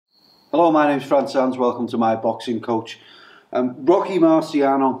Hello, my name's Marciano. Welcome to my boxing coach. Rocky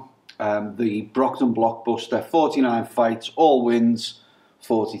Marciano, the Brockton Blockbuster, 49 fights, all wins,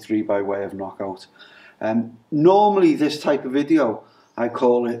 43 by way of knockout. Normally this type of video, I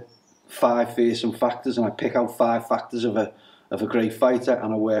call it 5 fearsome factors, and I pick out 5 factors of a great fighter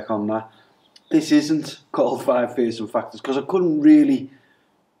and I work on that. This isn't called 5 fearsome factors because I couldn't really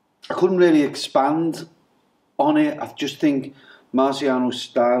expand on it. I just think Marciano's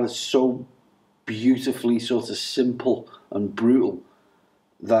style is so beautifully sort of simple and brutal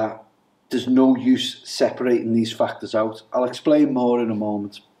that there's no use separating these factors out. I'll explain more in a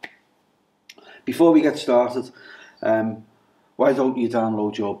moment. Before we get started, why don't you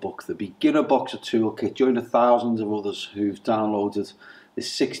download your book, The Beginner Boxer Toolkit? Join the thousands of others who've downloaded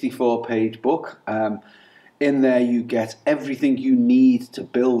this 64-page book. In there you get everything you need to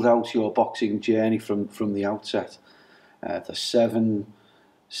build out your boxing journey from the outset. The 7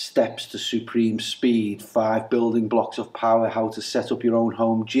 steps to supreme speed, 5 building blocks of power, how to set up your own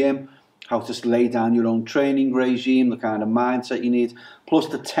home gym, how to lay down your own training regime, the kind of mindset you need, plus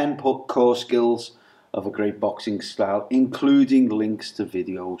the 10 core skills of a great boxing style, including links to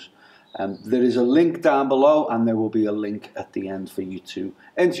videos. There is a link down below and there will be a link at the end for you to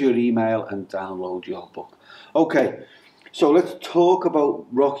enter your email and download your book. Okay, so let's talk about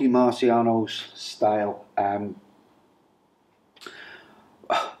Rocky Marciano's style.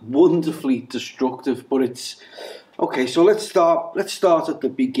 Wonderfully destructive, but it's okay. So let's start at the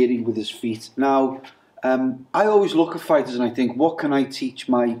beginning with his feet. Now, I always look at fighters and I think, what can I teach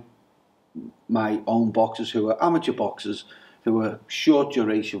my own boxers who are amateur boxers, who are short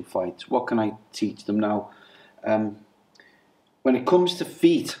duration fights? What can I teach them now? When it comes to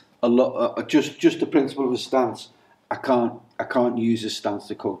feet, a lot just the principle of a stance. I can't use his stance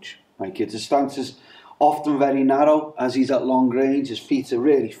to coach my kids. His stance is often very narrow as he's at long range. His feet are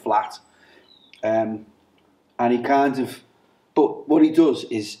really flat, and he kind of. But what he does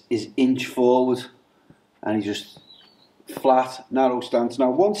is inch forward, and he just flat, narrow stance. Now,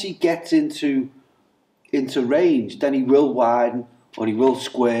 once he gets into range, then he will widen or he will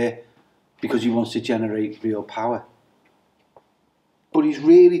square because he wants to generate real power. But he's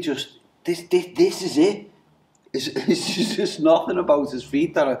really just this is it. It's just nothing about his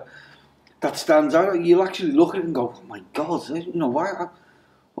feet that stands out. You'll actually look at it and go, "Oh my God, you know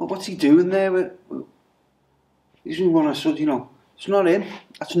what's he doing there?" He's one of, you know, it's not him.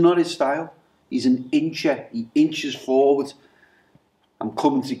 That's not his style. He's an incher. He inches forward. I'm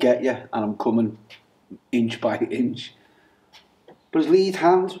coming to get you, and I'm coming inch by inch. But his lead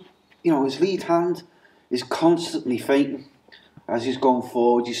hand, his lead hand is constantly fainting as he's going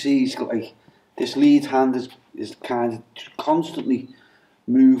forward. You see, he's got like this lead hand is kind of constantly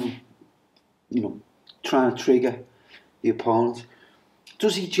moving, trying to trigger the opponent.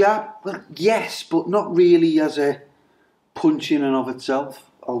 Does he jab? Well, yes, but not really as a punch in and of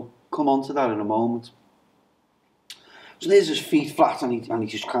itself. I'll come on to that in a moment. So there's his feet flat and he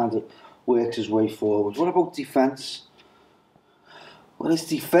just kind of works his way forward. What about defence? Well, his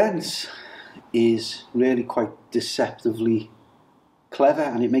defence is really quite deceptively clever,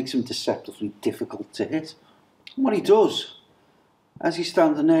 and it makes him deceptively difficult to hit. And what he does, as he's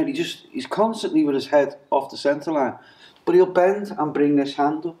standing there, he's constantly with his head off the centre line, but he'll bend and bring this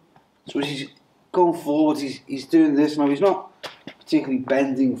hand up. So as he's going forward, he's doing this. Now, he's not particularly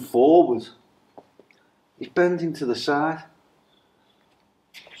bending forward, he's bending to the side.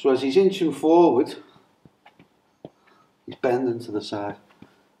 So as he's inching forward, he's bending to the side,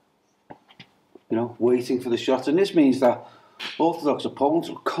 waiting for the shot. And this means that orthodox opponents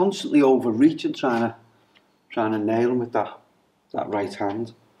will constantly overreach and trying to nail him with that right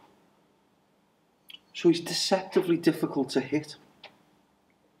hand. So he's deceptively difficult to hit.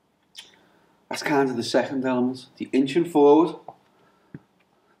 That's kind of the second element. The inching forward,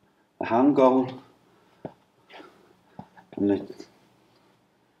 the hand going, and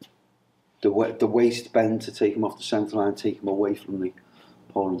the waist bend to take him off the centre line, take him away from the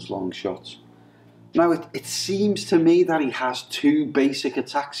opponent's long shots. Now, it seems to me that he has 2 basic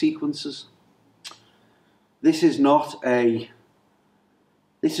attack sequences. This is not a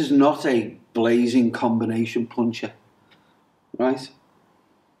blazing combination puncher, right?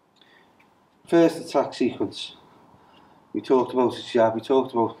 First attack sequence. We talked about his jab.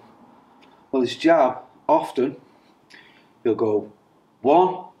 His jab, often he'll go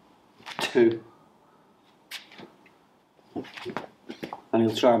 1, 2, and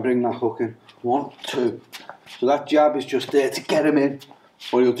he'll try and bring that hook in. 1, 2. So that jab is just there to get him in,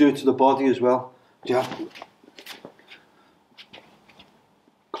 or he'll do it to the body as well. Jab,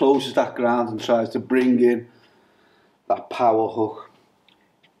 closes that ground and tries to bring in that power hook.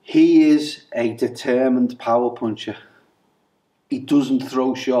 He is a determined power puncher. He doesn't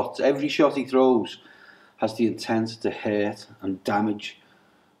throw shots. Every shot he throws has the intent to hurt and damage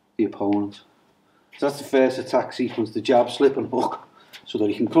the opponent. So that's the first attack sequence, the jab, slip and hook, so that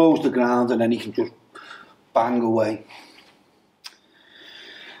he can close the ground and then he can just bang away.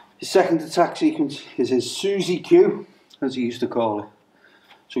 His second attack sequence is his Suzy Q, as he used to call it.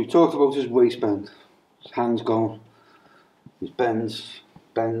 So we talked about his waist bend, his hands going, his bends,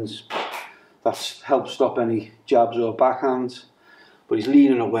 that helps stop any jabs or backhands, but he's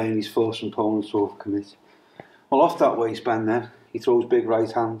leaning away and he's forcing opponents to overcommit. Well, off that waist bend then, he throws big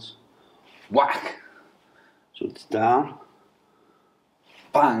right hands, whack, so it's down,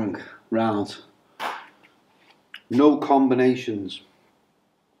 bang, round. No combinations.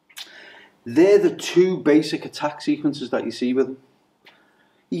 They're the two basic attack sequences that you see with him.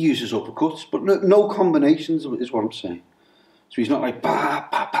 He uses uppercuts, but no combinations is what I'm saying. So he's not like ba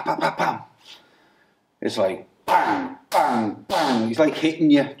ba ba ba ba bam. It's like bang, bang, bang. He's like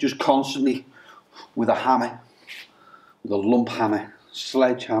hitting you just constantly with a hammer, with a lump hammer,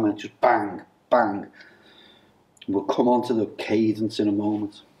 sledgehammer, just bang, bang. We'll come on to the cadence in a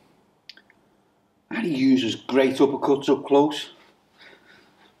moment. And he uses great uppercuts up close.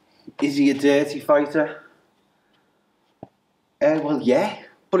 Is he a dirty fighter? Well, yeah,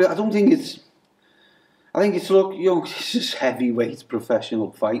 but I don't think it's. I think it's, look, you know, this is heavyweight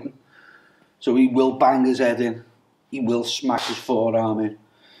professional fighting. So he will bang his head in. He will smash his forearm in.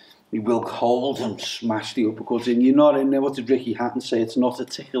 He will hold and smash the uppercuts in. You're not in there. What did Ricky Hatton say? It's not a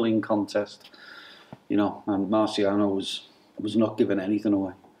tickling contest. You know, and Marciano was not giving anything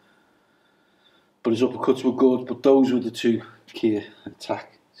away. But his uppercuts were good, but those were the two key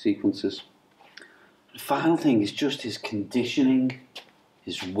attack sequences. The final thing is just his conditioning,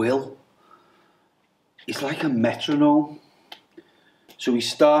 his will. He's like a metronome. So he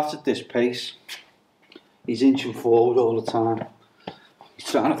starts at this pace. He's inching forward all the time.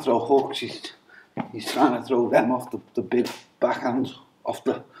 He's trying to throw hooks. He's trying to throw them off the big backhand, off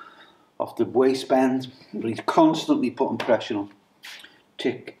the waist bend. But he's constantly putting pressure on.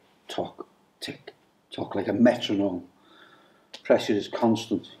 Tick, tock, like a metronome. Pressure is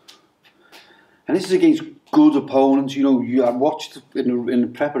constant. And this is against good opponents. You know, I watched, in the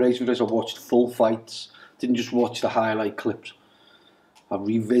preparation for this, I watched full fights. Didn't just watch the highlight clips. I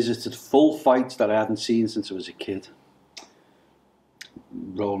revisited full fights that I hadn't seen since I was a kid.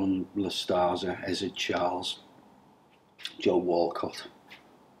 Roland Lestarza, Ezra Charles, Joe Walcott,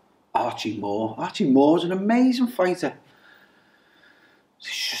 Archie Moore. Archie Moore's an amazing fighter.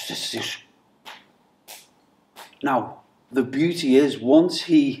 It's just. Now, the beauty is, once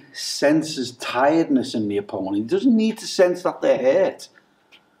he senses tiredness in the opponent, he doesn't need to sense that they're hurt.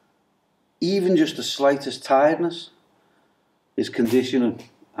 Even just the slightest tiredness, his conditioning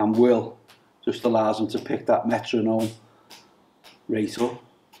and will just allows him to pick that metronome rate up.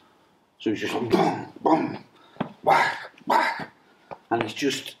 So he's just boom, boom, whack, whack. And it's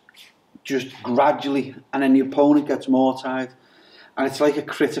just gradually, and then the opponent gets more tired. And it's like a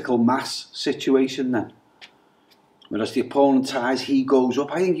critical mass situation then. Whereas the opponent tires, he goes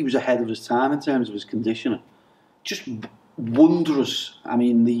up. I think he was ahead of his time in terms of his conditioning. Just wondrous. I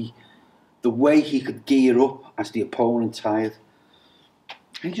mean, the way he could gear up as the opponent tired.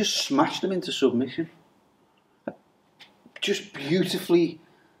 And he just smashed him into submission. Just beautifully,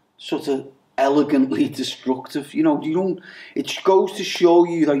 sort of elegantly destructive. You know, it goes to show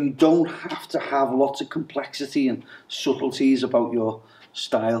you that you don't have to have lots of complexity and subtleties about your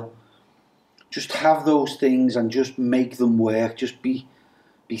style. Just have those things and just make them work. Just be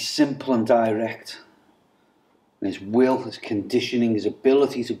simple and direct. And his will, his conditioning, his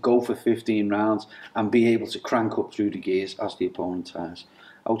ability to go for 15 rounds and be able to crank up through the gears as the opponent tires.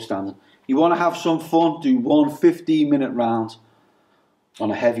 Outstanding. You want to have some fun? Do one 15-minute round on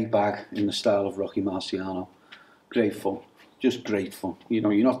a heavy bag in the style of Rocky Marciano. Great fun. Just great fun. You know,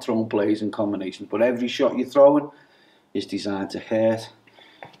 you're not throwing plays and combinations, but every shot you're throwing is designed to hurt.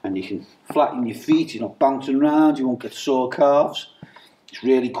 And you can flatten your feet, you're not bouncing around, you won't get sore calves. It's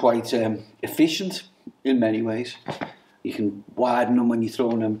really quite efficient in many ways. You can widen them when you're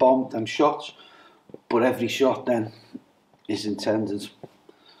throwing them shots, but every shot then is intended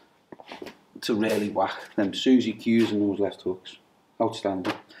to really whack them Suzy Qs and those left hooks.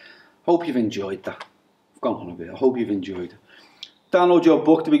 Outstanding. Hope you've enjoyed that. I've gone on a bit. I hope you've enjoyed it. Download your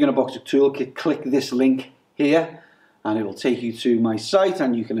book, The Beginner Boxer Toolkit. Click this link here and it will take you to my site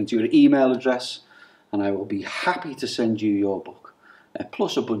and you can enter your email address and I will be happy to send you your book.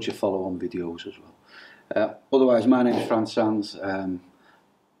 Plus a bunch of follow-on videos as well. Otherwise, my name is Franz Sands.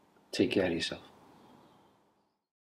 Take care of yourself.